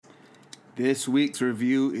This week's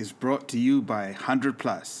review is brought to you by 100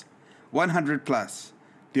 Plus. 100 Plus,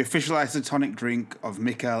 the official isotonic drink of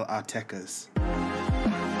Mikel Arteta's.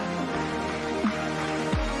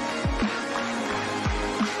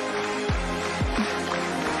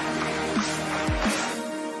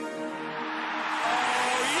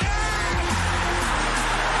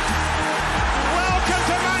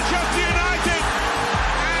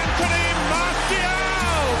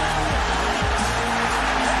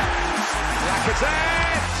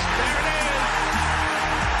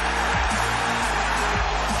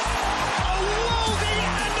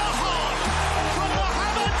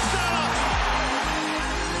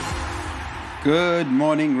 Good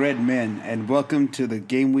morning, Red Men, and welcome to the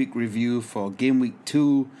Game Week review for Game Week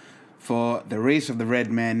 2 for the Race of the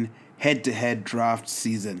Red Men head-to-head draft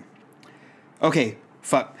season. Okay,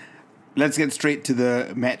 let's get straight to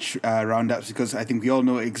the match roundups because I think we all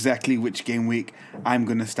know exactly which game week I'm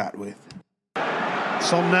going to start with.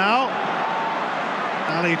 Son now,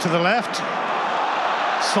 Ali to the left.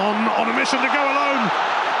 Son on a mission to go alone.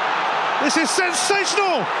 This is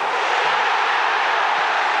sensational.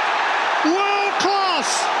 World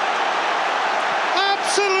class.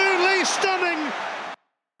 Absolutely stunning.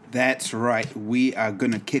 That's right. We are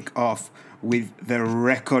going to kick off with the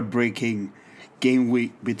record-breaking game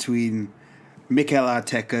week between Mikel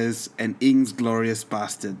Arteta's and Ings Glorious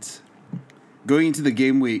Bastards. Going into the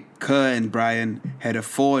game week, Kerr and Brian had a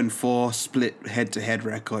 4-4 split head-to-head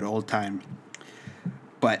record all time.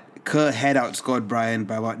 But Kerr had outscored Brian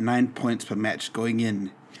by about 9 points per match going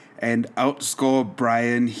in. And outscore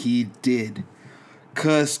Brian he did.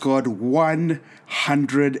 Kerr scored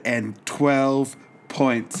 112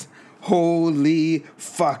 points. Holy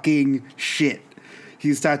fucking shit.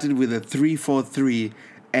 He started with a 3-4-3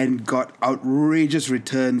 and got outrageous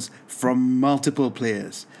returns from multiple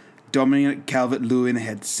players. Dominic Calvert-Lewin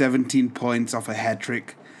had 17 points off a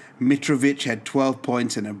hat-trick. Mitrovic had 12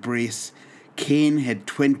 points and a brace. Kane had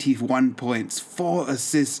 21 points, 4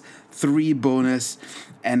 assists, 3 bonus,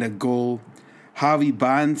 and a goal. Harvey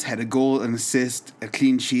Barnes had a goal, an assist, a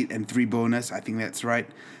clean sheet, and 3 bonus. I think that's right.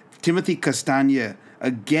 Timothy Castagne,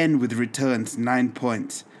 again with returns, 9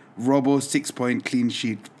 points. Robbo, 6-point clean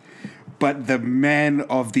sheet. But the man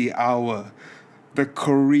of the hour, the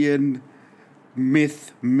Korean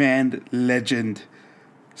myth, man, legend,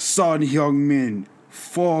 Son Heung-min,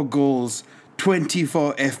 4 goals,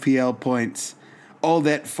 24 FPL points. All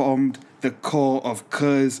that formed the core of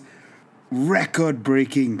Kerr's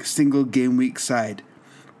record-breaking single game week side.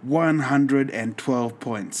 112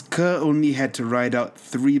 points. Kerr only had to ride out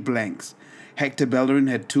 3 blanks. Hector Bellerin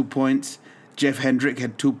had 2 points, Jeff Hendrick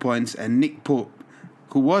had 2 points, and Nick Pope,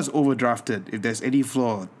 who was overdrafted, if there's any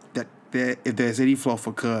flaw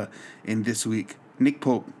for Kerr in this week. Nick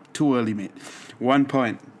Pope, too early, mate. 1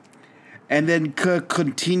 point. And then Kerr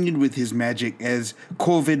continued with his magic as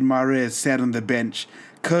Covid Mahrez sat on the bench.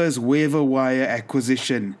 Kerr's waiver wire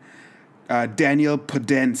acquisition, Daniel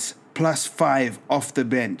Podence, +5 off the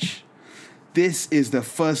bench. This is the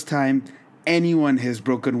first time anyone has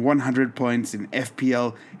broken 100 points in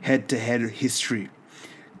FPL head-to-head history.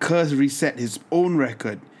 Kerr reset his own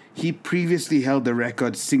record. He previously held the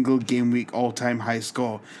record single game week all-time high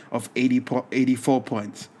score of 84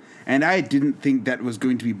 points. And I didn't think that was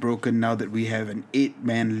going to be broken now that we have an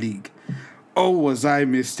 8-man league. Oh, was I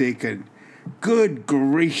mistaken. Good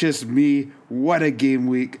gracious me, what a game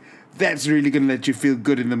week. That's really going to let you feel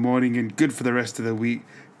good in the morning and good for the rest of the week.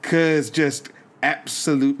 Kerr's just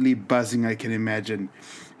absolutely buzzing, I can imagine.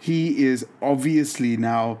 He is obviously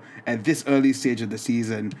now, at this early stage of the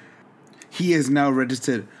season, he has now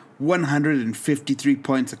registered 153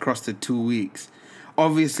 points across the 2 weeks.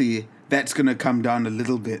 Obviously, that's going to come down a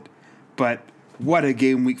little bit. But what a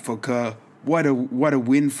game week for Kerr. What a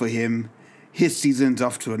win for him. His season's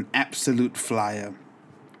off to an absolute flyer.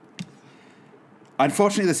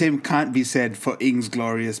 Unfortunately, the same can't be said for Ings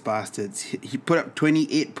Glorious Bastards. He put up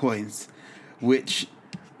 28 points, which,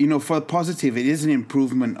 for a positive, it is an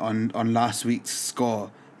improvement on last week's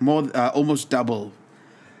score. Almost double.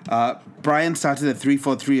 Brian started at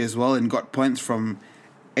 3-4-3 as well and got points from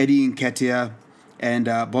Eddie Nketiah and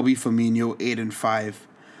Bobby Firmino, 8 and 5.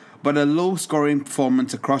 But a low-scoring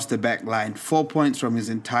performance across the back line, 4 points from his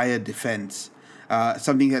entire defense.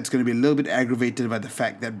 Something that's going to be a little bit aggravated by the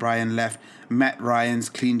fact that Brian left Matt Ryan's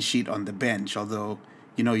clean sheet on the bench. Although,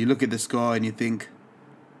 you look at the score and you think,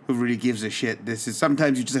 who really gives a shit?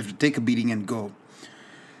 Sometimes you just have to take a beating and go.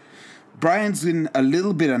 Brian's been a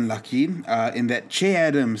little bit unlucky in that Che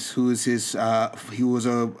Adams, he was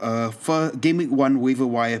a Game Week 1 waiver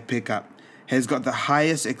wire pickup, has got the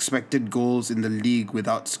highest expected goals in the league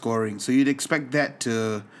without scoring. So you'd expect that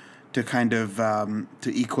to to kind of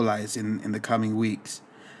to equalize in the coming weeks.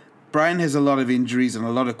 Brighton has a lot of injuries and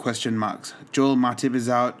a lot of question marks. Joel Matip is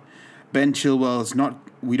out. Ben Chilwell is not.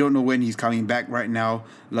 We don't know when he's coming back right now.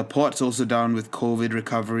 Laporte's also down with COVID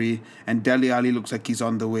recovery, and Dele Alli looks like he's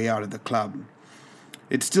on the way out of the club.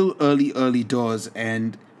 It's still early doors,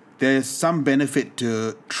 and there's some benefit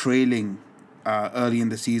to trailing early in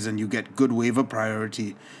the season. You get good waiver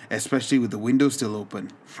priority, especially with the window still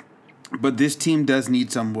open. But this team does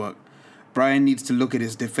need some work. Brian needs to look at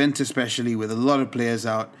his defense, especially with a lot of players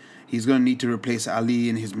out. He's going to need to replace Ali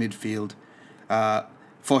in his midfield.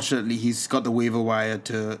 Fortunately, he's got the waiver wire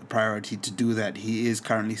to priority to do that. He is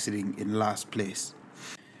currently sitting in last place.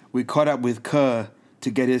 We caught up with Kerr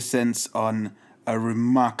to get his sense on a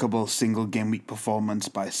remarkable single game week performance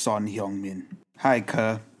by Son Heung-min. Hi,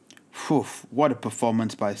 Kerr. Whew, what a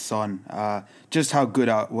performance by Son. Just how good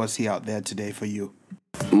was he out there today for you?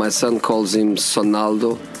 My son calls him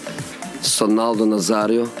Sonaldo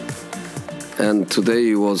Nazario, and today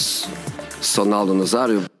he was Sonaldo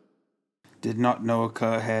Nazario. Did not know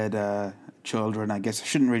Kerr had children. I guess I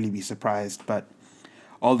shouldn't really be surprised, but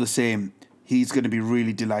all the same, he's going to be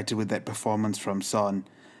really delighted with that performance from Son.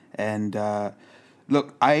 And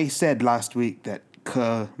look, I said last week that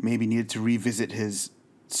Kerr maybe needed to revisit his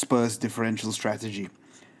Spurs differential strategy.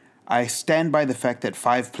 I stand by the fact that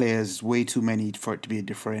 5 players is way too many for it to be a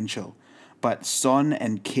differential, but Son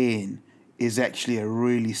and Kane is actually a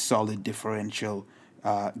really solid differential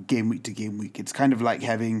game week to game week. It's kind of like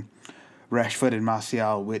having Rashford and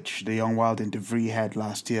Martial, which the young Wild and De Vrij had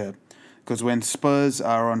last year. Because when Spurs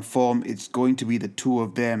are on form, it's going to be the two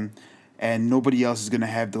of them, and nobody else is going to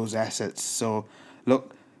have those assets. So,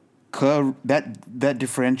 look, Kerr, that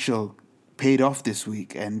differential paid off this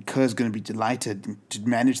week, and Kerr's going to be delighted to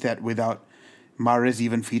manage that without Mahrez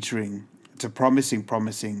even featuring. It's a promising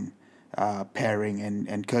pairing,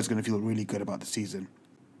 and Kerr's going to feel really good about the season.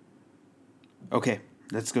 Okay,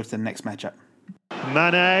 let's go to the next matchup.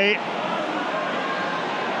 Mane!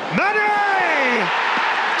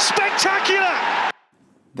 Spectacular!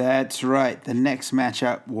 That's right. The next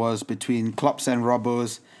matchup was between Klops and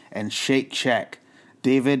Robos and Shake Shack.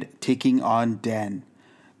 David taking on Dan.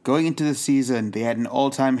 Going into the season, they had an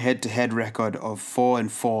all-time head-to-head record of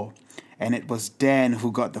 4-4, and it was Dan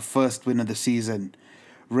who got the first win of the season,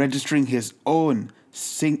 registering his own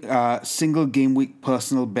single game week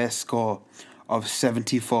personal best score of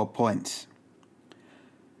 74 points.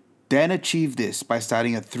 Dan achieved this by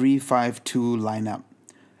starting a 3-5-2 lineup,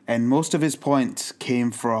 and most of his points came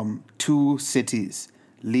from 2 cities,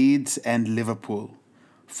 Leeds and Liverpool.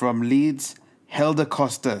 From Leeds, Helder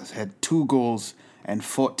Costa had 2 goals and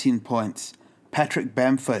 14 points. Patrick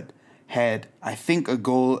Bamford had, I think, a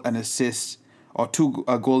goal and assist, or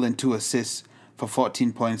a goal and 2 assists for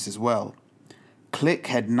 14 points as well. Click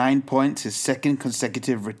had 9 points, his second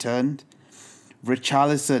consecutive return.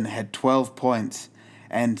 Richarlison had 12 points,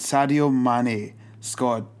 and Sadio Mane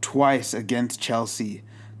scored twice against Chelsea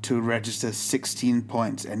to register 16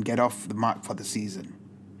 points and get off the mark for the season.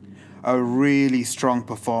 A really strong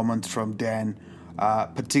performance from Dan,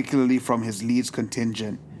 particularly from his Leeds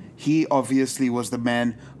contingent. He obviously was the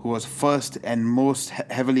man who was first and most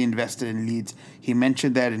heavily invested in Leeds. He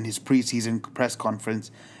mentioned that in his preseason press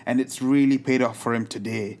conference, and it's really paid off for him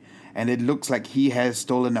today. And it looks like he has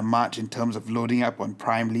stolen a march in terms of loading up on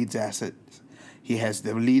prime Leeds assets. He has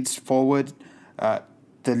the Leeds forward, the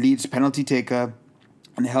Leeds penalty taker,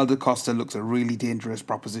 and Helder Costa looks a really dangerous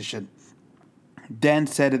proposition. Dan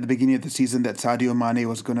said at the beginning of the season that Sadio Mane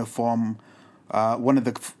was going to form one of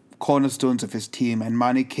the cornerstones of his team, and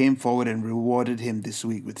Mane came forward and rewarded him this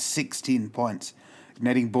week with 16 points,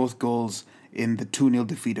 netting both goals in the 2-0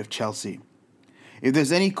 defeat of Chelsea. If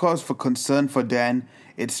there's any cause for concern for Dan,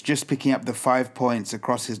 it's just picking up the 5 points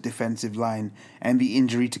across his defensive line and the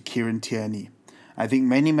injury to Kieran Tierney. I think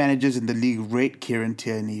many managers in the league rate Kieran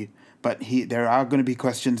Tierney, but there are going to be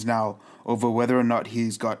questions now over whether or not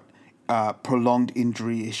he's got prolonged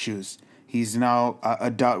injury issues. He's now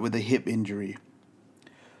a doubt with a hip injury.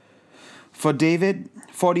 For David,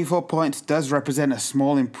 44 points does represent a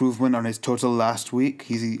small improvement on his total last week.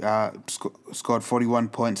 He scored 41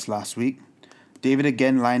 points last week. David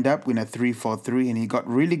again lined up in a 3-4-3, and he got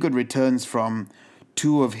really good returns from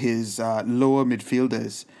 2 of his lower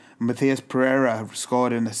midfielders. Matheus Pereira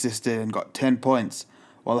scored and assisted and got 10 points,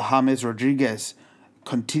 while James Rodriguez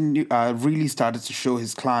really started to show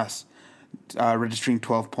his class, registering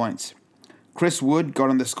 12 points. Chris Wood got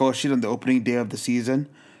on the score sheet on the opening day of the season.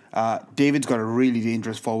 David's got a really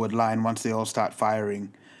dangerous forward line once they all start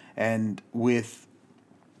firing. And with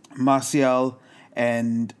Martial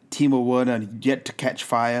and Timo Werner yet to catch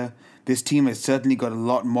fire, This team has certainly got a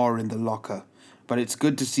lot more in the locker, but it's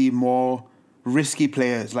good to see more risky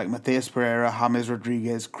players like Matheus Pereira, James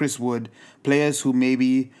Rodriguez, Chris Wood, players who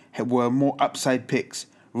maybe were more upside picks,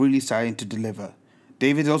 really starting to deliver.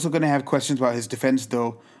 David's also going to have questions about his defense,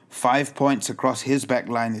 though. 5 points across his back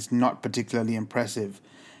line is not particularly impressive.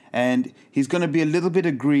 And he's going to be a little bit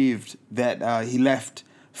aggrieved that he left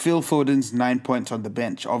Phil Foden's 9 points on the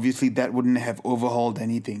bench. Obviously, that wouldn't have overhauled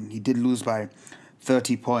anything. He did lose by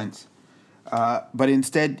 30 points. But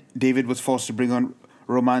instead, David was forced to bring on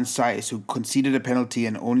Roman Saiz, who conceded a penalty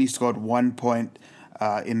and only scored 1 point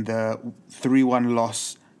in the 3-1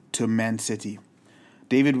 loss to Man City.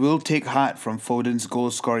 David will take heart from Foden's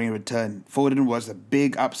goal-scoring return. Foden was a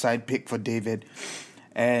big upside pick for David,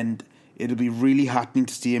 and it'll be really heartening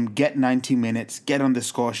to see him get 90 minutes, get on the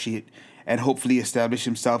score sheet, and hopefully establish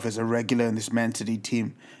himself as a regular in this Man City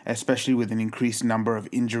team, especially with an increased number of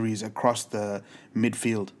injuries across the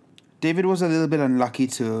midfield. David was a little bit unlucky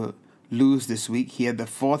to lose this week. He had the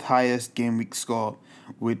fourth highest game week score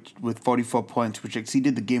with 44 points, which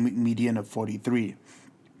exceeded the game week median of 43.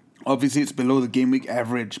 Obviously, it's below the game week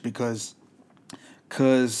average because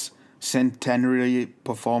Kerr's centenary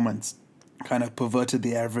performance kind of perverted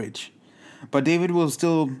the average. But David will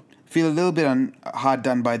still feel a little bit hard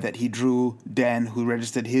done by that he drew Dan, who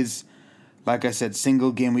registered his, like I said,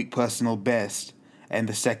 single game week personal best and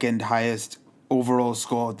the second highest overall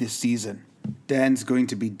score this season. Dan's going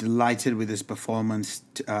to be delighted with his performance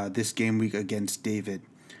this game week against David.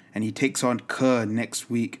 And he takes on Kerr next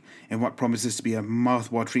week in what promises to be a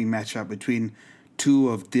mouth-watering matchup between two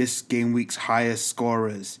of this game week's highest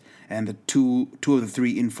scorers and the two of the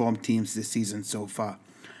three informed teams this season so far.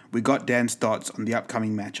 We got Dan's thoughts on the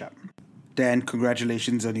upcoming matchup. Dan,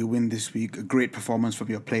 congratulations on your win this week. A great performance from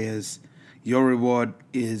your players. Your reward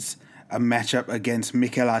is a matchup against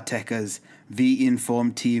Mikel Arteta's the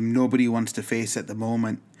informed team nobody wants to face at the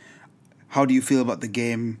moment. How do you feel about the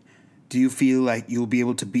game? Do you feel like you'll be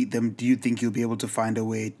able to beat them? Do you think you'll be able to find a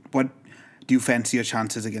way? What do you fancy your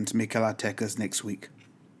chances against Mikel Arteta's next week?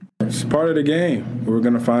 It's part of the game. We're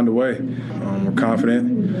going to find a way. We're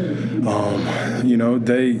confident.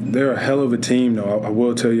 They're a hell of a team, though. I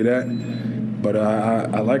will tell you that. But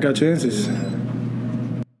I like our chances.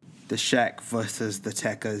 The Shack versus the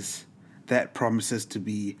Tekkers. That promises to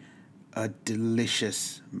be a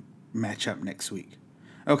delicious matchup next week.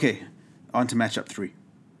 Okay, on to matchup 3.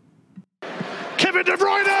 Kevin De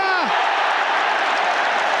Bruyne!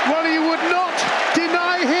 Well, you would not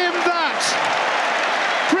deny him that.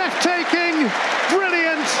 Breathtaking,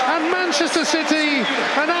 brilliant, and Manchester City,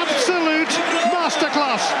 an absolute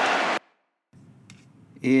masterclass.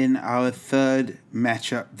 In our third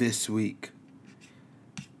matchup this week,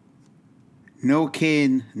 No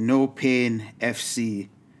Cane, No Pain FC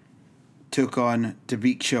took on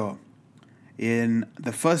Derbyshire in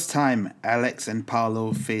the first time Alex and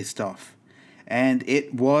Paolo faced off. And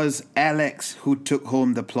it was Alex who took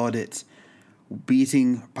home the plaudits,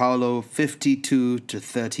 beating Paolo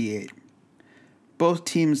 52-38. Both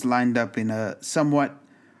teams lined up in a somewhat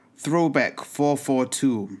throwback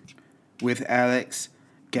 4-4-2, with Alex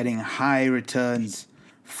getting high returns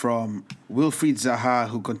from Wilfried Zaha,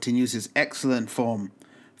 who continues his excellent form,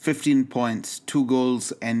 15 points, 2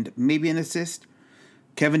 goals, and maybe an assist.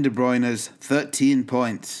 Kevin De Bruyne's 13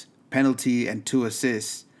 points, penalty, and 2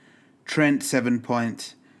 assists. Trent 7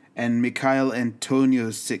 points, and Michail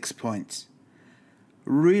Antonio's 6 points.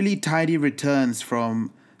 Really tidy returns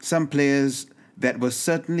from some players that was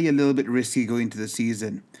certainly a little bit risky going into the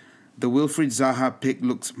season. The Wilfried Zaha pick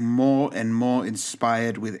looks more and more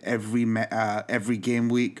inspired with every game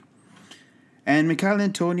week. And Michail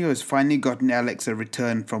Antonio has finally gotten Alex a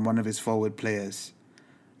return from one of his forward players.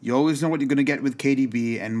 You always know what you're going to get with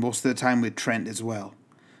KDB, and most of the time with Trent as well.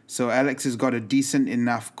 So Alex has got a decent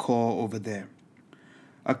enough core over there.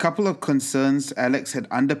 A couple of concerns. Alex had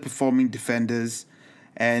underperforming defenders,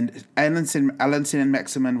 and Allenson and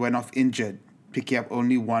Maximin went off injured, picking up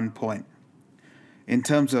only 1 point. In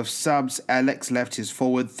terms of subs, Alex left his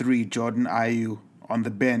forward 3, Jordan Ayew, on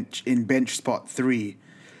the bench in bench spot 3,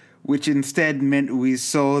 which instead meant we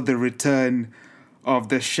saw the return of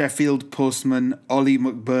the Sheffield postman Ollie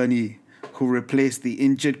McBurney, who replaced the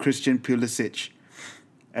injured Christian Pulisic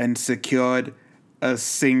and secured a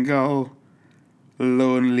single,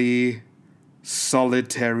 lonely,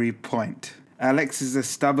 solitary point. Alex is a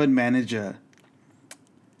stubborn manager,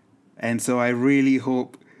 and so I really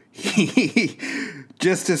hope he,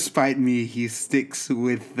 just to spite me, he sticks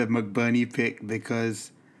with the McBurney pick,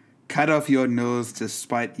 because cut off your nose to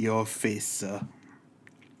spite your face, sir.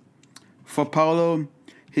 For Paolo,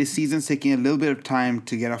 his season's taking a little bit of time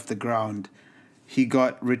to get off the ground. he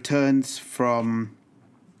got returns from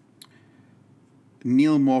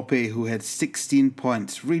Neil Maupay, who had 16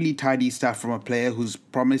 points. Really tidy stuff from a player who's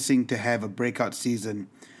promising to have a breakout season.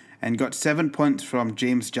 And got 7 points from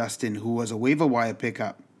James Justin, who was a waiver wire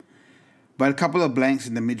pickup. But a couple of blanks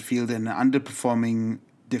in the midfield and an underperforming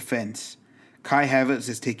defense. Kai Havertz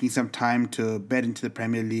is taking some time to bed into the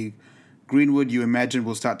Premier League. Greenwood, you imagine,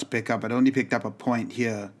 will start to pick up, but only picked up a point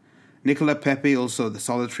here. Nicola Pepe, also the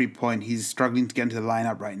solitary point. He's struggling to get into the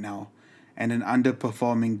lineup right now. And an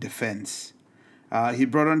underperforming defense. He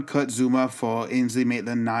brought on Kurt Zouma for Ainsley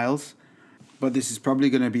Maitland-Niles, but this is probably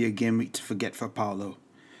going to be a game week to forget for Paulo.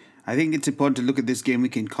 I think it's important to look at this game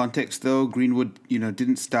week in context, though. Greenwood,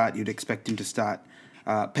 didn't start. You'd expect him to start.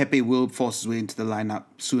 Pepe will force his way into the lineup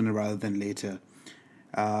sooner rather than later.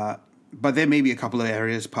 But there may be a couple of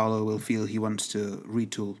areas Paulo will feel he wants to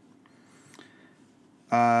retool.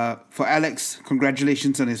 For Alex,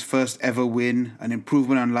 congratulations on his first ever win, an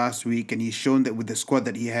improvement on last week, and he's shown that with the squad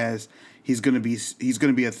that he has, he's going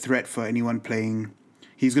to be a threat for anyone playing.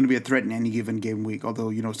 He's going to be a threat in any given game week,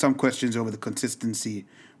 although, some questions over the consistency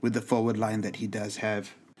with the forward line that he does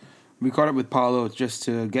have. We caught up with Paulo just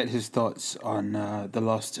to get his thoughts on the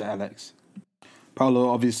loss to Alex. Paulo,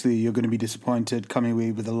 obviously, you're going to be disappointed coming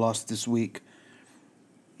away with a loss this week.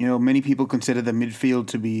 Many people consider the midfield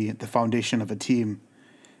to be the foundation of a team,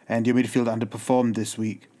 and your midfield underperformed this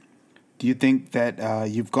week. Do you think that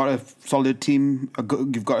you've got a solid team,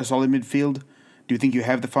 you've got a solid midfield? Do you think you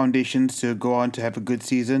have the foundations to go on to have a good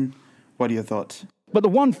season? What are your thoughts? But the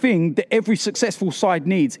one thing that every successful side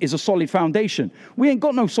needs is a solid foundation. We ain't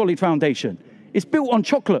got no solid foundation. It's built on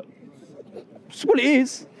chocolate. That's what it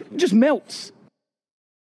is. It just melts.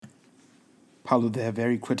 Paulo there,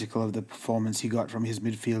 very critical of the performance he got from his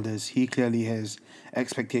midfielders. He clearly has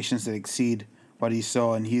expectations that exceed what he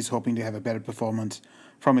saw, and he's hoping to have a better performance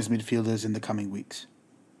from his midfielders in the coming weeks.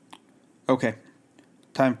 Okay,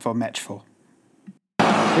 time for match 4.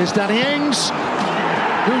 Here's Danny Ings,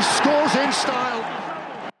 who scores in style.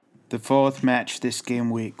 The fourth match this game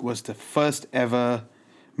week was the first ever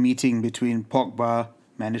meeting between Pogba,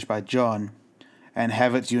 managed by John, and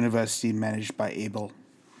Havertz University, managed by Abel.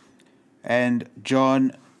 And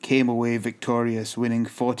John came away victorious, winning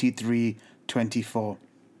 43-24.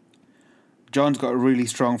 John's got a really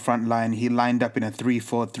strong front line. He lined up in a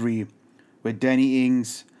 3-4-3 with Danny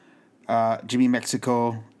Ings, Jimmy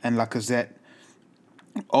Mexico, and Lacazette,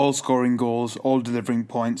 all scoring goals, all delivering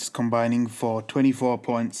points, combining for 24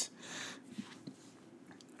 points.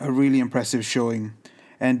 A really impressive showing.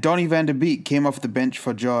 And Donny van der Beek came off the bench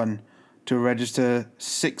for John to register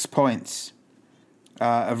 6 points.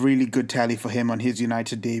 A really good tally for him on his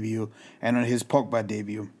United debut and on his Pogba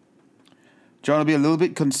debut. John will be a little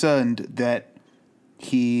bit concerned that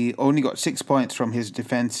he only got 6 points from his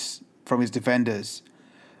defenders.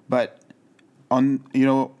 But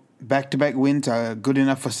back-to-back wins are good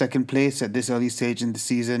enough for second place at this early stage in the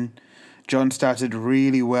season. John started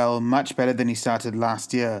really well, much better than he started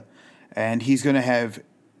last year, and he's going to have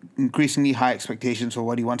increasingly high expectations for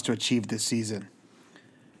what he wants to achieve this season.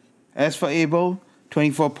 As for Abel,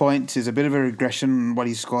 24 points is a bit of a regression on what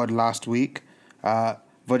he scored last week.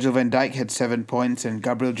 Virgil van Dijk had 7 points, and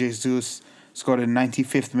Gabriel Jesus scored a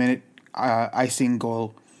 95th minute icing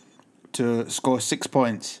goal to score 6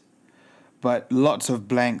 points. But lots of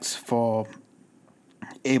blanks for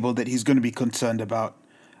Abel that he's going to be concerned about.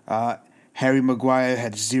 Harry Maguire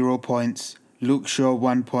had 0 points, Luke Shaw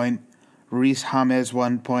 1 point, Reece James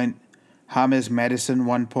 1 point, James Maddison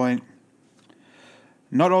 1 point.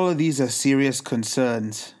 Not all of these are serious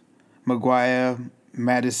concerns. Maguire,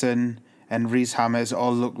 Maddison, and Reece James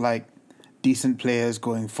all look like decent players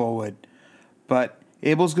going forward. But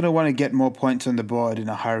Abel's going to want to get more points on the board in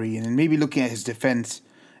a hurry, and maybe looking at his defense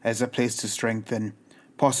as a place to strengthen,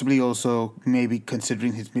 possibly also maybe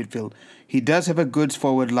considering his midfield. He does have a good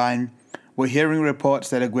forward line. We're hearing reports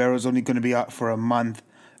that Aguero's only going to be out for a month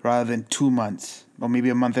rather than 2 months, or maybe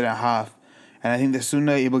a month and a half. And I think the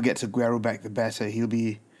sooner Abel gets Aguero back, the better.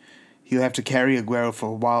 He'll have to carry Aguero for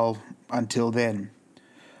a while until then.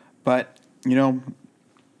 But,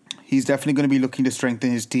 he's definitely going to be looking to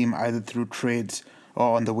strengthen his team either through trades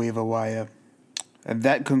or on the waiver wire. And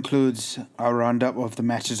that concludes our roundup of the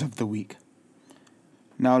matches of the week.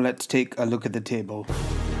 Now let's take a look at the table.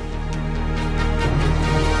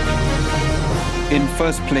 In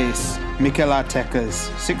first place, Mikel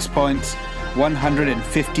Arteta's 6 points,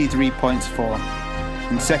 153 points for.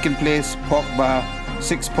 In second place, Pogba,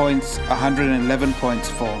 6 points, 111 points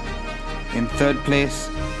for. In third place,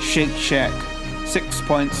 Shake Shack, 6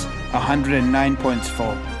 points, 109 points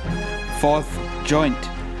for. Fourth, joint,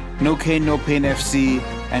 No Cane No Pain FC,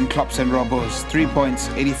 and Klops and Robos, 3 points,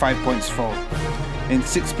 85 points for. In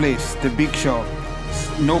 6th place, The Big Show,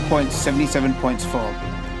 no points, 77 points for.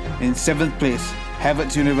 In 7th place,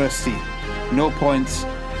 Havertz University, no points,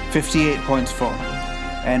 58 points for.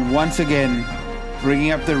 And once again,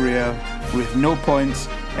 bringing up the rear with no points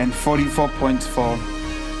and 44 points for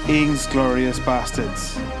Ing's Glorious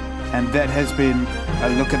Bastards. And that has been a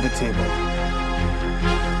look at the table.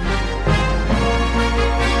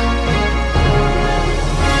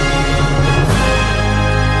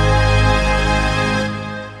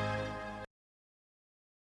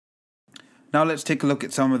 Now let's take a look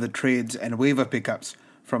at some of the trades and waiver pickups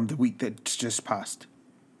from the week that's just passed.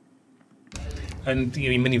 And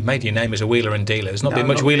when you've made your name as a wheeler and dealer, there's not been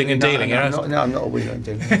much wheeling and dealing, no, I'm not a wheeler and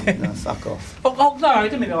dealer. No, fuck off. Oh, no, I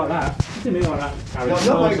didn't mean it like that. I didn't mean it like that.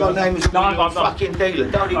 No, nobody got a name as a wheeler and fucking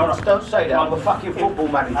dealer. Don't say that. I'm a fucking football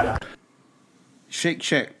manager. Shake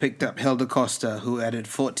Shack picked up Helder Costa, who added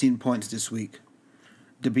 14 points this week.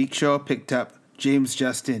 The Big Show picked up James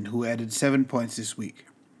Justin, who added 7 points this week.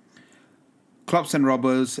 Klops and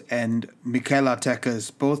Robbers and Mikel Arteta's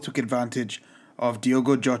both took advantage of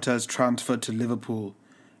Diogo Jota's transfer to Liverpool,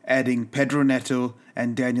 adding Pedro Neto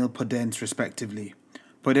and Daniel Podence respectively.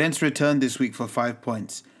 Podence returned this week for 5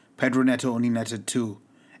 points. Pedro Neto only netted 2,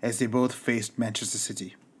 as they both faced Manchester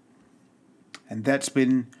City. And that's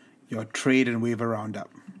been your trade and waiver roundup.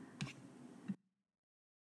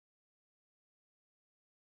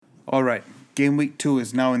 Alright, Game Week 2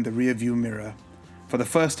 is now in the rear-view mirror. For the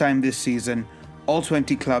first time this season, all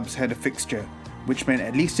 20 clubs had a fixture, which meant,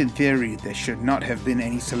 at least in theory, there should not have been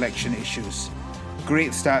any selection issues.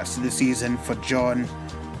 Great starts to the season for John,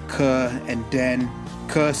 Kerr and Dan.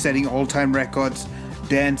 Kerr setting all-time records,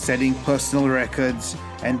 Dan setting personal records,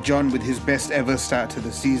 and John with his best ever start to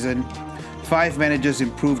the season. 5 managers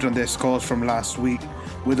improved on their scores from last week,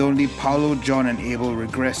 with only Paulo, John and Abel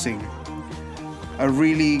regressing. A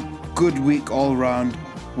really good week all round,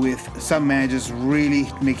 with some managers really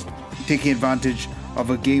taking advantage of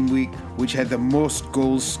a game week which had the most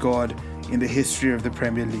goals scored in the history of the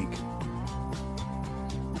Premier League.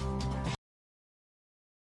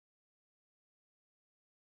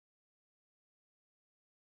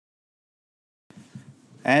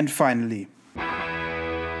 And finally,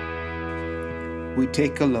 we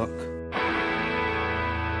take a look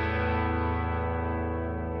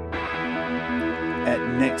at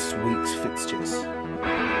next week's fixtures.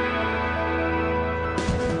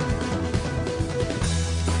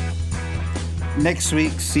 Next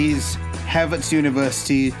week sees Havertz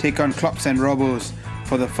University take on Klops and Robos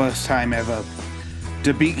for the first time ever.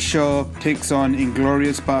 The Big Show takes on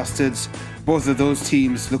Inglorious Bastards, both of those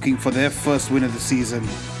teams looking for their first win of the season.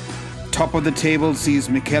 Top of the table sees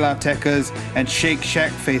Mikel Arteta's and Shake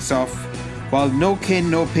Shack face off, while No Kin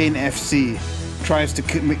No Pain FC tries to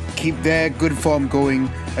keep their good form going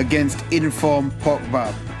against in-form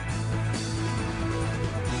Pogba.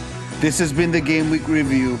 This has been the Game Week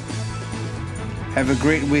Review. Have a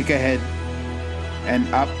great week ahead, and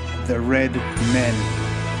up the Red Men.